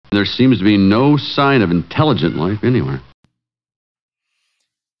There seems to be no sign of intelligent life anywhere.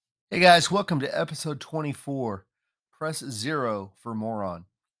 Hey guys, welcome to episode 24. Press 0 for Moron.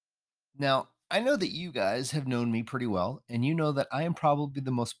 Now, I know that you guys have known me pretty well, and you know that I am probably the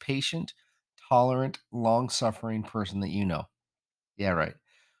most patient, tolerant, long suffering person that you know. Yeah, right.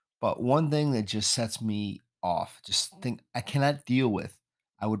 But one thing that just sets me off, just think I cannot deal with,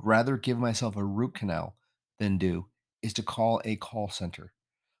 I would rather give myself a root canal than do, is to call a call center.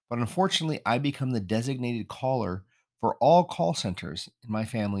 But unfortunately, I become the designated caller for all call centers in my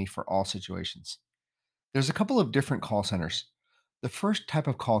family for all situations. There's a couple of different call centers. The first type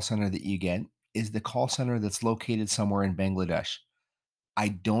of call center that you get is the call center that's located somewhere in Bangladesh. I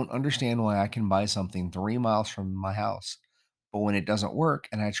don't understand why I can buy something 3 miles from my house, but when it doesn't work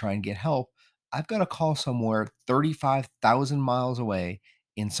and I try and get help, I've got to call somewhere 35,000 miles away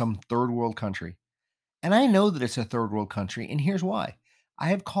in some third world country. And I know that it's a third world country, and here's why. I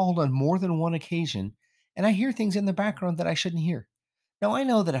have called on more than one occasion, and I hear things in the background that I shouldn't hear. Now, I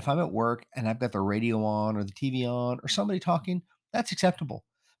know that if I'm at work and I've got the radio on or the TV on or somebody talking, that's acceptable.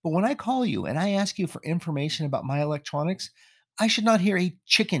 But when I call you and I ask you for information about my electronics, I should not hear a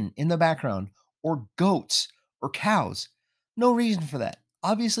chicken in the background or goats or cows. No reason for that.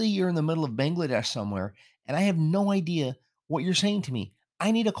 Obviously, you're in the middle of Bangladesh somewhere, and I have no idea what you're saying to me.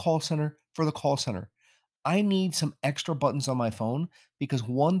 I need a call center for the call center. I need some extra buttons on my phone because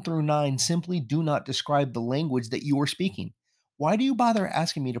 1 through 9 simply do not describe the language that you are speaking. Why do you bother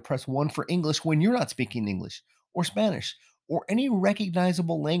asking me to press 1 for English when you're not speaking English or Spanish or any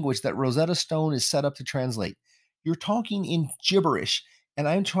recognizable language that Rosetta Stone is set up to translate? You're talking in gibberish, and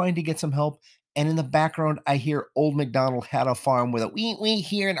I'm trying to get some help. And in the background, I hear Old MacDonald had a farm with a wee wee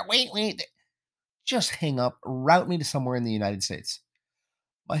here and a wee wee. Just hang up, route me to somewhere in the United States.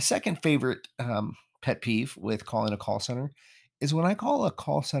 My second favorite pet peeve with calling a call center is when I call a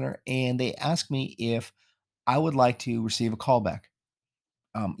call center and they ask me if I would like to receive a call back.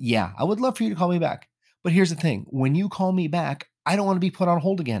 Yeah, I would love for you to call me back. But here's the thing, when you call me back, I don't want to be put on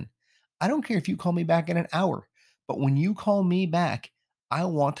hold again. I don't care if you call me back in an hour, but when you call me back, I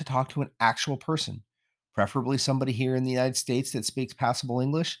want to talk to an actual person, preferably somebody here in the United States that speaks passable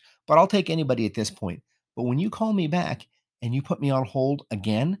English, but I'll take anybody at this point. But when you call me back and you put me on hold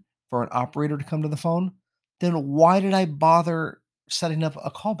again for an operator to come to the phone, then why did I bother setting up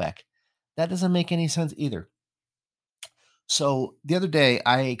a callback? That doesn't make any sense either. So the other day,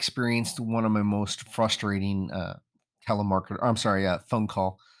 I experienced one of my most frustrating phone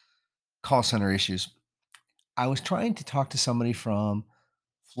call center issues. I was trying to talk to somebody from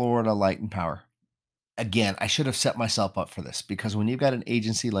Florida Light and Power. Again, I should have set myself up for this because when you've got an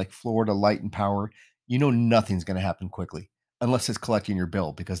agency like Florida Light and Power, you know nothing's going to happen quickly unless it's collecting your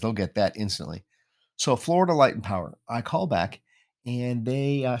bill because they'll get that instantly. So Florida Light and Power, I call back and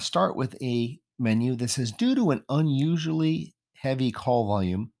they start with a menu that says, due to an unusually heavy call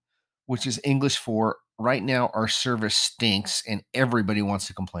volume, which is English for right now, our service stinks and everybody wants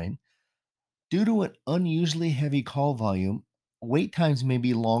to complain. Due to an unusually heavy call volume, wait times may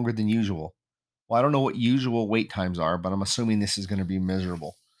be longer than usual. Well, I don't know what usual wait times are, but I'm assuming this is going to be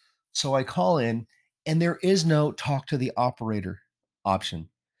miserable. So I call in, and there is no talk to the operator option.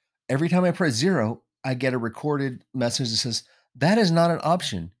 Every time I press 0, I get a recorded message that says, that is not an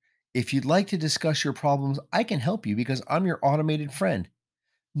option. If you'd like to discuss your problems, I can help you because I'm your automated friend.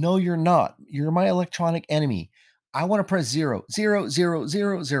 No, you're not. You're my electronic enemy. I want to press 0, 0, 0,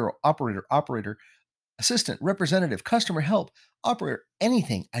 0, 0, operator, assistant, representative, customer help, operator,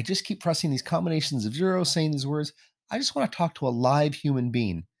 anything. I just keep pressing these combinations of zeros, saying these words. I just want to talk to a live human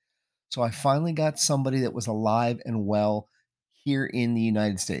being. So I finally got somebody that was alive and well here in the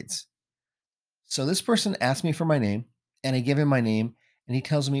United States. So this person asked me for my name, and I give him my name, and he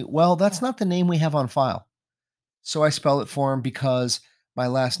tells me, well, that's not the name we have on file. So I spell it for him because my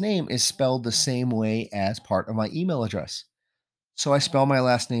last name is spelled the same way as part of my email address. So I spell my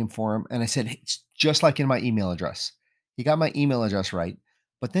last name for him, and I said, it's just like in my email address. He got my email address right,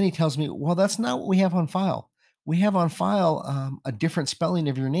 but then he tells me, well, that's not what we have on file. We have on file a different spelling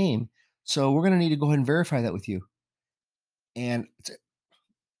of your name, so we're going to need to go ahead and verify that with you. And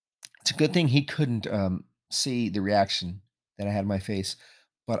it's a good thing he couldn't see the reaction that I had in my face,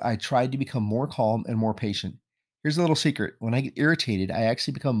 but I tried to become more calm and more patient. Here's a little secret. When I get irritated, I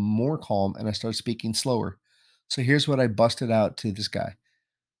actually become more calm and I start speaking slower. So here's what I busted out to this guy.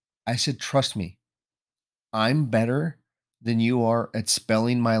 I said, trust me, I'm better than you are at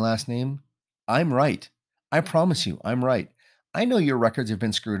spelling my last name. I'm right. I promise you, I'm right. I know your records have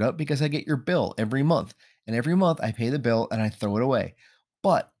been screwed up because I get your bill every month. And every month I pay the bill and I throw it away.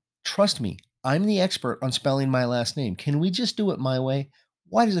 But trust me, I'm the expert on spelling my last name. Can we just do it my way?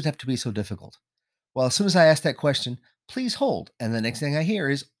 Why does it have to be so difficult? Well, as soon as I ask that question, please hold. And the next thing I hear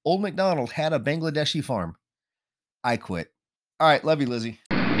is Old MacDonald had a Bangladeshi farm. I quit. All right. Love you, Lizzie.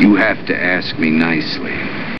 You have to ask me nicely.